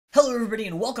Hello everybody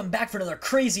and welcome back for another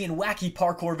crazy and wacky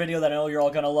parkour video that I know you're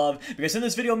all gonna love, because in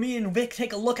this video me and Vic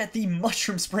take a look at the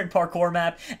mushroom sprint parkour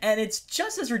map, and it's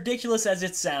just as ridiculous as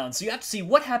it sounds. So you have to see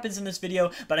what happens in this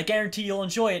video, but I guarantee you'll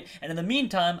enjoy it, and in the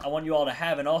meantime I want you all to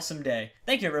have an awesome day.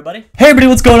 Thank you everybody. Hey everybody,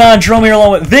 what's going on? Jerome here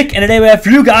along with Vic, and today we have for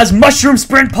you guys mushroom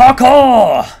sprint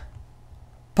parkour!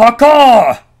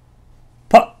 Parkour!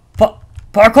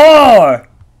 Parkour!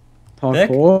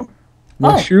 Parkour?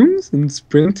 Mushrooms and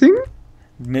sprinting?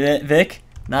 Vic,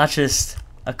 not just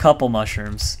a couple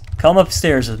mushrooms. Come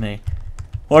upstairs with me.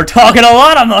 We're talking a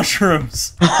lot of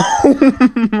mushrooms!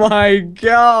 Oh my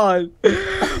god!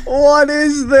 What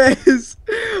is this?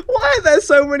 Why are there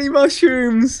so many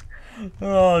mushrooms?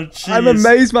 Oh, jeez. I'm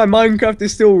amazed my Minecraft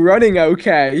is still running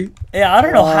okay. Yeah, I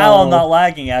don't know how I'm not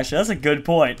lagging, actually. That's a good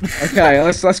point. Okay,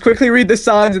 let's quickly read the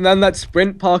signs and then let's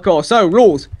sprint parkour. So,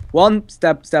 rules. 1,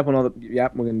 step on all the...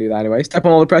 Yep, we're going to do that anyway. Step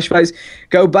on all the pressure plates.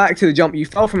 Go back to the jump you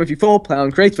fell from if you fall. Play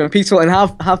on creative and peaceful and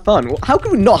have fun. Well, how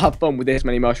can we not have fun with this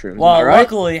many mushrooms? Well, right?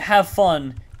 luckily, have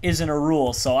fun isn't a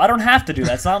rule, so I don't have to do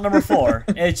that. It's not number 4.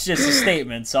 It's just a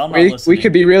statement, so I'm not listening. We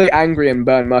could be really angry and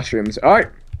burn mushrooms. Alright.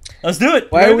 Let's do it.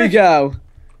 Where we go?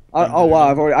 Oh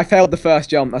wow, I failed the first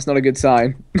jump. That's not a good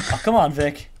sign. Oh, come on,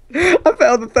 Vic. I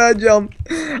failed the third jump.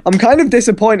 I'm kind of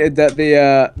disappointed that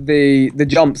the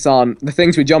jumps aren't, the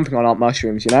things we're jumping on aren't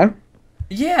mushrooms, you know?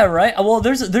 Yeah, right. Well,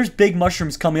 there's big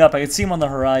mushrooms coming up. I can see them on the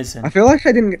horizon. I feel like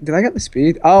did I get the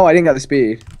speed? Oh, I didn't get the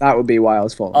speed. That would be why I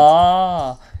was falling.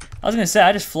 Ah, I was gonna say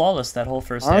I just flawless that whole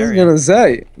first area. I was gonna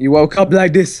say you woke up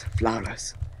like this,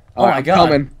 flawless. Oh my god.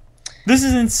 Coming. This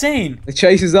is insane. The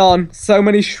chase is on. So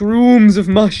many shrooms of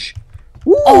mush.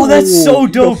 Ooh, oh, that's so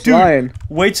dope, dude. Flying.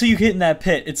 Wait till you get in that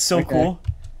pit. It's so cool.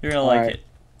 You're gonna like it.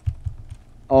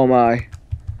 Oh my.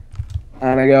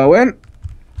 And I go in.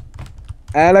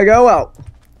 And I go out.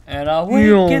 And I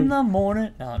wake in the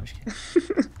morning. No, I'm just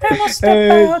kidding. And I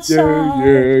step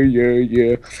outside.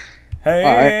 Yeah.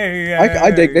 Hey, I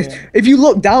dig this. If you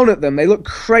look down at them, they look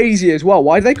crazy as well.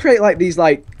 Why do they create like these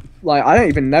like I don't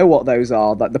even know what those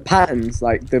are, like the patterns,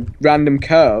 like the random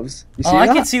curves. You see I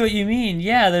that? can see what you mean.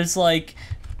 Yeah, there's like,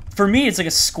 for me, it's like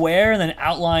a square and then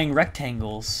outlying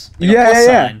rectangles. Like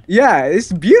yeah.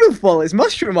 It's beautiful. It's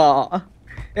mushroom art.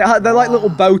 They're like little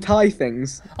bow tie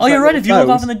things. Oh, you're right. If you look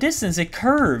off in the distance, it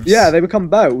curves. Yeah, they become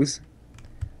bows.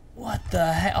 What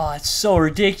the heck? Oh, it's so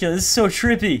ridiculous. It's so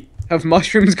trippy. Have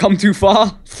mushrooms come too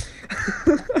far?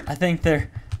 I think they're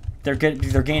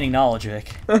gaining knowledge,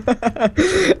 Vic.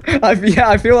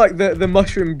 I feel like the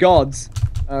mushroom gods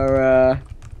are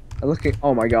looking.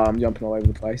 Oh my god, I'm jumping all over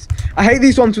the place. I hate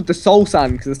these ones with the soul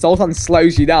sand because the soul sand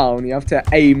slows you down. You have to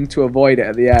aim to avoid it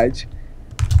at the edge.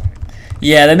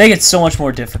 Yeah, they make it so much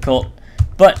more difficult.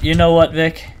 But you know what,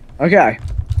 Vic? Okay,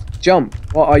 jump.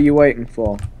 What are you waiting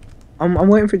for? I'm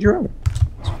waiting for Jerome.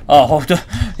 Oh,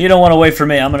 you don't want to wait for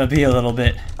me. I'm gonna be a little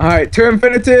bit. All right, to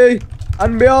infinity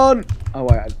and beyond. Oh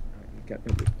wait.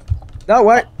 No,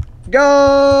 wait.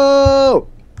 Go!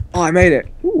 Oh, I made it.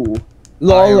 Ooh.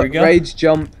 Lol, rage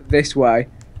jump this way.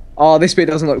 Oh, this bit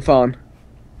doesn't look fun.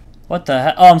 What the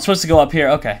heck? Oh, I'm supposed to go up here.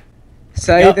 Okay.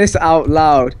 Say this out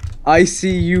loud.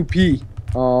 ICUP.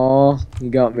 Oh, you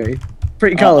got me.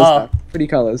 Pretty colors. Pretty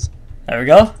colors. There we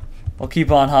go. We'll keep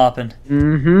on hopping.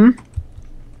 Mm-hmm.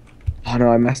 Oh, no,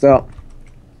 I messed up.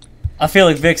 I feel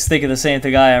like Vic's thinking the same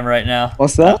thing I am right now.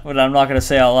 What's that? But I'm not going to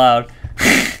say out loud.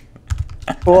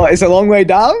 What, it's a long way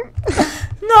down?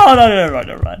 No,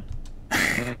 never mind.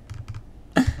 I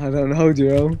don't know,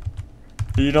 Jerome.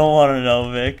 You don't want to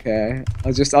know, Vic. Okay,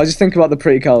 I'll just think about the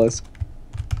pretty colors.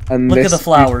 And look at the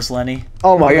flowers, Lenny.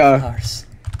 Oh my god.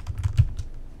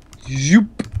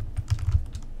 Zoop.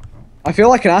 I feel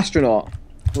like an astronaut.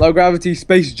 Low gravity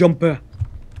space jumper.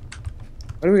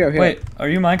 Where do we go here? Wait, are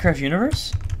you Minecraft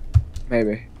Universe?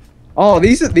 Maybe. Oh,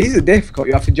 these are difficult.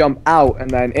 You have to jump out and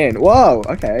then in. Whoa.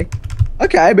 Okay.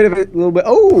 Okay, a little bit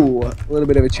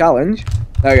of a challenge.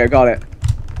 There we go, got it.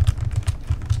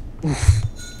 Oof.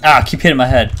 Ah, keep hitting my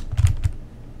head.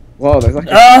 Whoa, there's like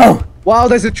wow,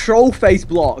 there's a troll face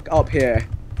block up here.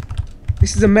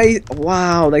 This is amazing.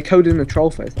 Wow, they coded in a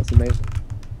troll face. That's amazing.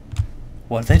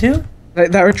 What they do?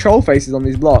 There are troll faces on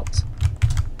these blocks.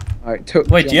 All right,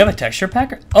 wait, do you have a texture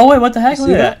packer? Oh wait, what the heck?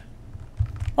 Look at that.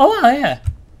 Oh wow, yeah.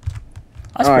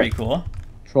 That's pretty cool.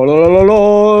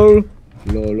 Trollololol.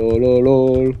 Lol lol lol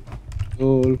lol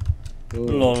lol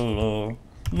lol lol.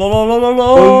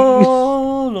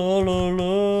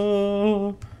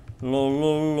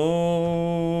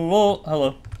 Hello.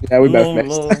 Yeah, we both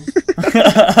missed.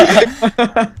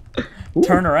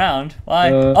 Turn around. Why?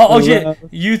 Oh shit!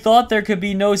 You thought there could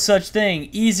be no such thing.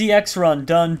 Easy X run.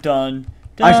 Dun.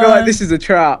 I feel like this is a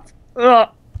trap.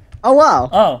 Oh wow.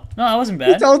 Oh, no, that wasn't You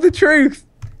bad. told the truth.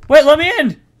 Wait, let me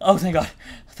in! Oh, thank God.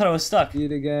 I thought I was stuck.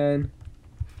 Speed again.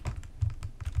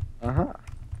 Uh-huh.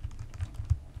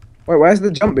 Wait, where's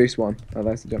the jump boost one? Oh,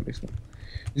 there's the jump boost one.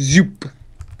 Zoop.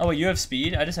 Oh, wait, you have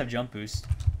speed? I just have jump boost.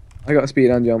 I got speed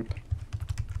and jump.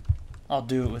 I'll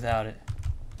do it without it.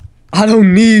 I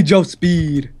don't need your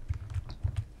speed.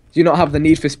 Do you not have the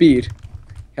need for speed?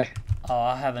 Okay. Oh,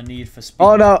 I have a need for speed.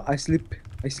 Oh no, I slip.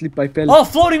 I fell. Oh,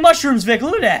 floating mushrooms, Vic,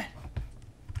 look at that!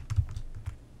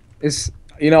 It's,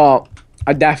 you know what?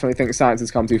 I definitely think science has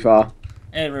come too far.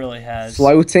 It really has.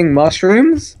 Floating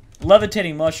mushrooms?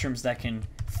 Levitating mushrooms that can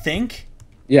think?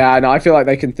 Yeah, no, I feel like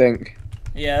they can think.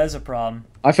 Yeah, that's a problem.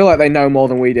 I feel like they know more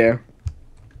than we do.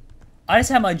 I just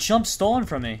had my jump stolen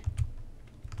from me.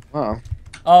 Oh.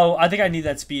 Oh, I think I need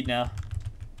that speed now.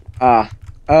 Ah.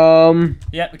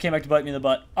 Yep, it came back to bite me in the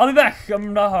butt. I'll be back.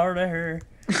 I'm not harder.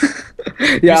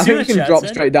 Yeah, I see think what we the can chat drop said?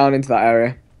 straight down into that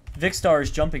area. Vic Star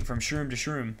is jumping from shroom to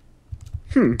shroom.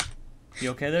 You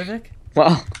okay there, Vic?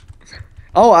 Well.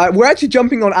 Oh, we're actually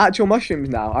jumping on actual mushrooms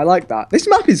now. I like that. This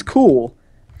map is cool.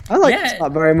 I like this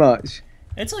map very much.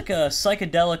 It's like a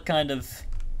psychedelic kind of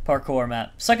parkour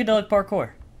map. Psychedelic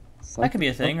parkour. That could be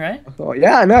a thing, right? Oh,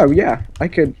 yeah, no, yeah. I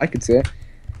could see it.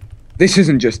 This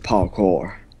isn't just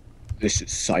parkour. This is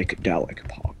psychedelic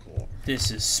parkour.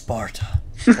 This is Sparta.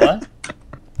 What?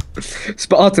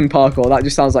 Spartan parkour. That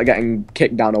just sounds like getting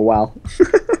kicked down a well.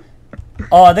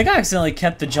 Oh, I think I accidentally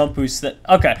kept the jump boost that...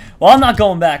 Okay, well, I'm not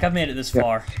going back. I've made it this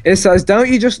far. It says, don't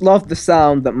you just love the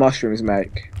sound that mushrooms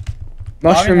make?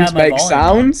 Well, I don't Mushrooms have my make volume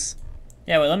sounds?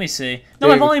 Yeah, wait, let me see. No,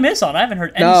 my Dude. volume is on. I haven't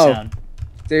heard any No. sound.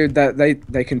 Dude,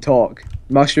 they can talk.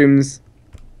 Mushrooms,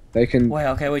 they can... Wait,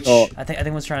 okay, wait, Oh. shh. I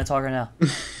think one's trying to talk right now.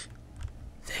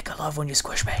 Vic, I love when you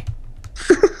squish me.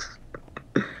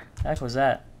 The heck was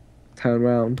that? Turn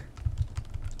around.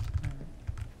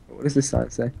 What does this sign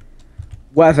say?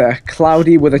 Weather,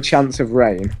 cloudy with a chance of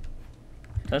rain.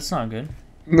 That's not good.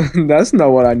 That's not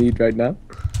what I need right now.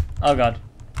 Oh, God.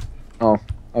 Oh,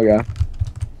 okay.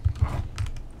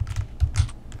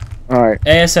 Alright.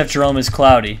 ASF Jerome is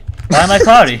cloudy. Why am I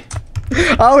cloudy?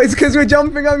 Oh, it's because we're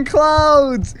jumping on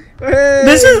clouds! Hey!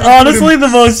 This is honestly the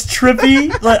most trippy.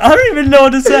 Like, I don't even know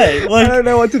what to say. I Like, don't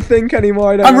know what to think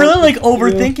anymore. I'm really like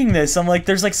overthinking this. I'm like,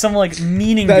 there's like some like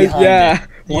meaning behind yeah. it.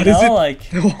 What You is know, it? like,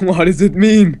 What does it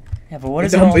mean? yeah, but what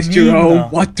does it all mean? Jerome, Though?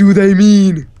 what do they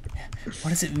mean?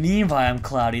 What does it mean by I'm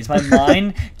cloudy? Is my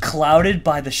mind clouded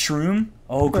by the shroom?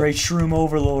 Oh, great shroom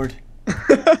overlord.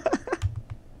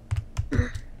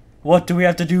 What do we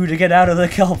have to do to get out of the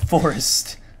kelp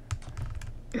forest?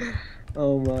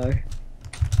 Oh my.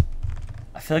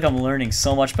 I feel like I'm learning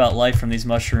so much about life from these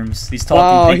mushrooms. These talking,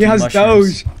 Wow, he thinking has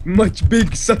mushrooms. those. Much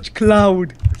big, such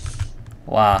cloud.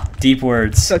 Wow, deep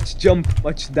words. Such jump,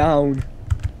 much down.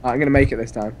 I'm gonna make it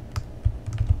this time.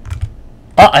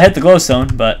 Oh, I hit the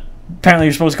glowstone, but apparently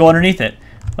you're supposed to go underneath it.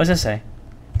 What does this say?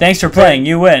 Thanks for playing,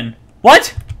 you win.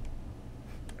 What?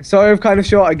 So kind of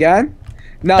short again.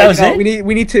 No, That was no, it?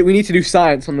 we need to do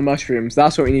science on the mushrooms.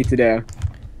 That's what we need to do.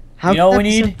 You know what we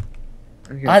need?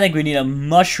 Okay. I think we need a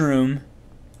mushroom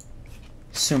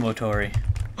sumotori.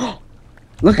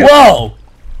 Look at Whoa!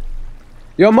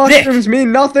 your mushrooms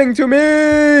mean nothing to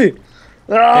me. Vic,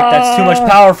 that's too much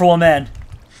power for one man.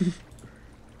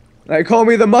 They call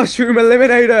me the mushroom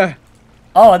eliminator.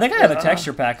 Oh, I think I have a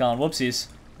texture pack on. Whoopsies.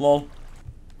 Lol.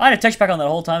 I had a texture pack on that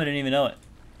whole time. I didn't even know it.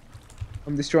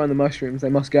 I'm destroying the mushrooms. They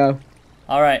must go.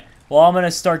 Alright. Well, I'm going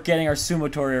to start getting our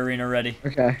sumotori arena ready.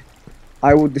 Okay.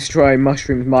 I will destroy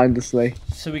mushrooms mindlessly.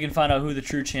 So we can find out who the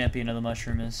true champion of the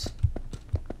mushroom is.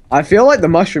 I feel like the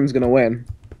mushroom's gonna win.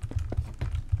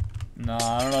 No,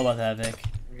 I don't know about that, Vic.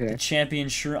 Okay. The champion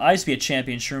shroom. I used to be a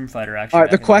champion shroom fighter, actually.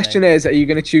 Alright, the back in question day. is, are you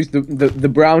gonna choose the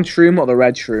brown shroom or the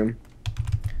red shroom?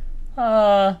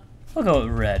 We'll go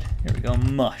with red. Here we go.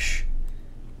 Mush.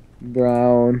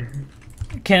 Brown.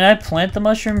 Can I plant the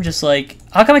mushroom just like...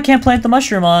 How come I can't plant the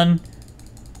mushroom on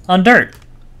dirt?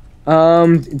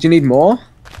 Do you need more?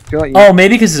 I feel like you Oh,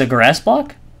 maybe because it's a grass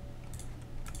block?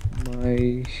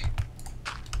 my...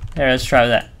 There, let's try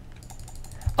that.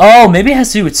 Oh, maybe it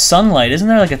has to do with sunlight. Isn't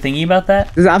there like a thingy about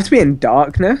that? Does it have to be in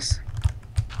darkness?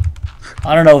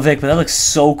 I don't know, Vic, but that looks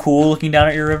so cool looking down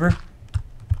at your river.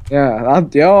 Yeah,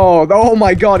 yo, oh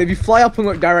my god, if you fly up and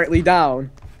look directly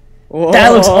down. Whoa. That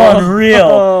looks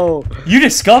unreal. You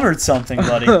discovered something,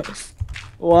 buddy.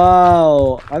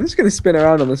 Wow. I'm just gonna spin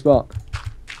around on the spot.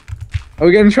 Are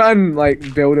we gonna try and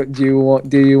like build it? Do you want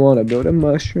to build a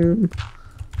mushroom?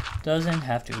 Doesn't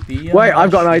have to be a Wait, I've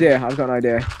got an mushroom. idea. I've got an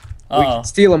idea. We Uh-oh. can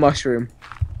steal a mushroom.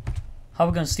 How are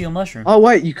we gonna steal a mushroom? Oh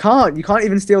wait, you can't. You can't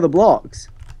even steal the blocks.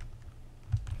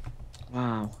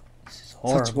 Wow. This is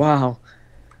horrible. Wow.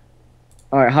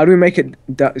 Alright, how do we make it...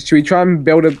 Should we try and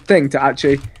build a thing to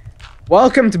actually...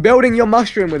 Welcome to building your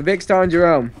mushroom with Vicstar and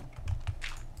Jerome.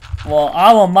 Well,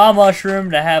 I want my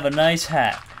mushroom to have a nice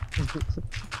hat.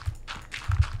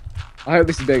 I hope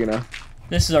this is big enough.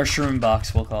 This is our shroom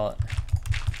box, we'll call it.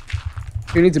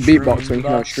 Who needs a beatbox when you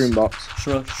can have a shroom box?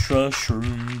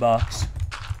 Shroom box.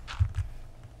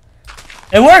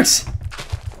 It works!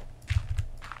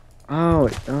 Oh,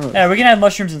 it does. Yeah, we can have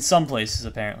mushrooms in some places,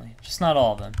 apparently. Just not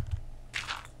all of them.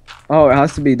 Oh, it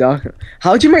has to be darker.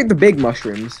 How'd you make the big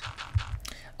mushrooms?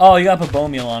 Oh, you gotta put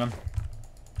bone meal on them.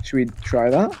 Should we try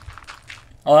that?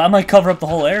 Oh, that might cover up the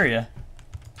whole area.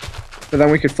 But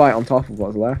then we could fight on top of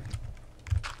what's left.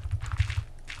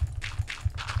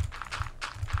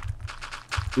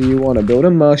 Do you want to build a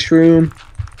mushroom?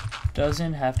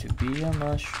 Doesn't have to be a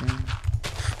mushroom.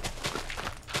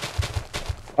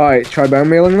 Alright, try bone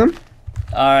mealing them?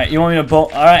 Alright, you want me to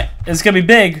bone... Alright, it's gonna be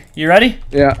big. You ready?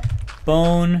 Yeah.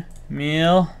 Bone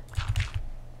meal.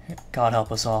 God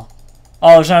help us all.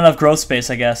 Oh, there's not enough growth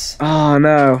space, I guess. Oh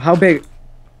no, how big?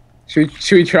 Should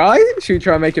we try? Should we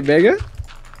try and make it bigger?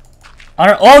 I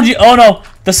don't... Oh, gee, oh no!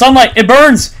 The sunlight, it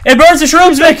burns! It burns the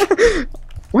shrooms, Vic!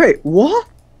 Wait, what?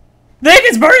 Vic,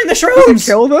 it's burning the Does it shrooms!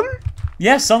 kill them?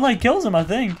 Yeah, sunlight kills them, I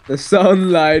think. The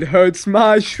sunlight hurts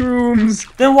my shrooms.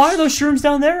 Then why are those shrooms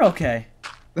down there okay?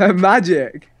 They're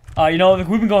magic. You know, Vic,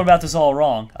 we've been going about this all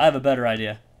wrong. I have a better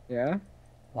idea. Yeah?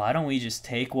 Why don't we just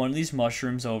take one of these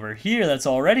mushrooms over here that's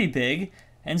already big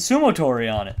and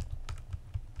sumotori on it?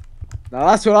 Now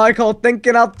that's what I call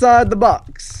thinking outside the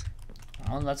box.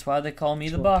 Well, that's why they call me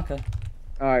the Baka.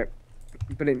 Alright.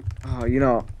 But you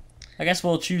know. I guess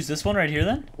we'll choose this one right here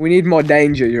then? We need more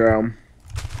danger, Jerome.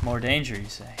 More danger, you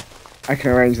say? I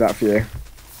can arrange that for you.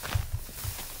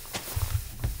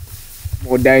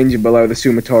 More danger below the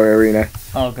Sumotori arena.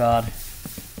 Oh god.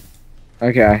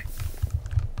 Okay.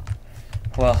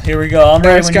 Well, here we go. I'm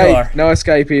ready when you are. No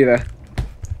escape either.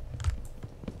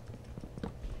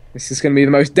 This is going to be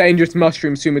the most dangerous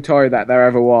mushroom Sumotori that there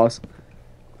ever was.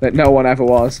 That no one ever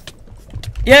was.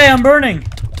 Yay, I'm burning!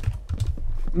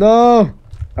 No!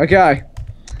 Okay.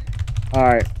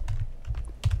 Alright.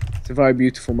 It's a very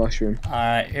beautiful mushroom.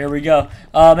 Alright, here we go.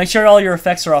 Make sure all your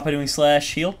effects are up by doing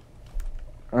 /heal.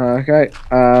 Okay.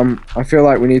 I feel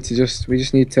like we need to we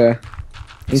just need to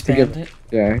Expand it.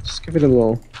 Yeah, just give it a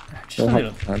little... Just a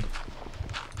little.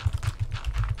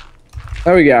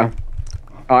 There we go.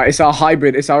 Alright, it's our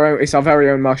hybrid. It's our very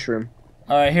own mushroom.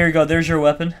 Alright, here you go. There's your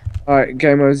weapon. Alright,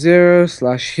 game mode 0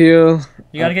 /heal.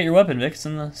 You gotta get your weapon, Vic. It's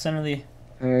in the center of the...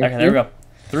 Okay, there we go.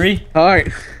 3,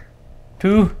 Alright.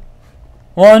 2,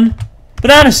 1.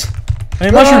 Bananas! I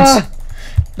mean mushrooms!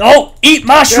 No! Eat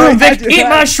mushroom, Vic! Eat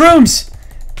mushrooms!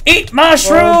 Eat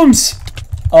mushrooms!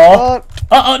 Oh.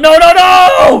 Uh-oh, no, no,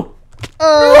 no!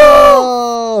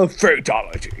 Oh!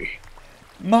 Fatality.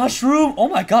 Mushroom! Oh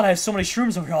my god, I have so many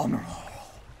shrooms over here.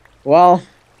 Well,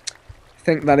 I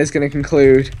think that is going to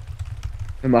conclude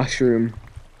the mushroom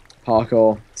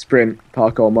parkour, sprint,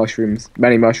 parkour, mushrooms,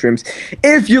 many mushrooms.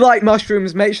 If you like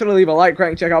mushrooms, make sure to leave a like, rate,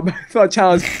 and check out both our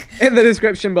channels in the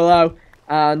description below.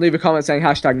 And leave a comment saying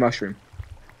 #mushroom.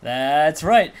 That's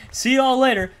right. See you all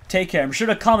later. Take care. Be sure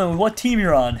to comment with what team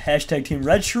you're on. #team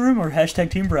red shroom or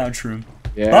 #team brown shroom.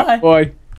 Yeah. Bye. Bye.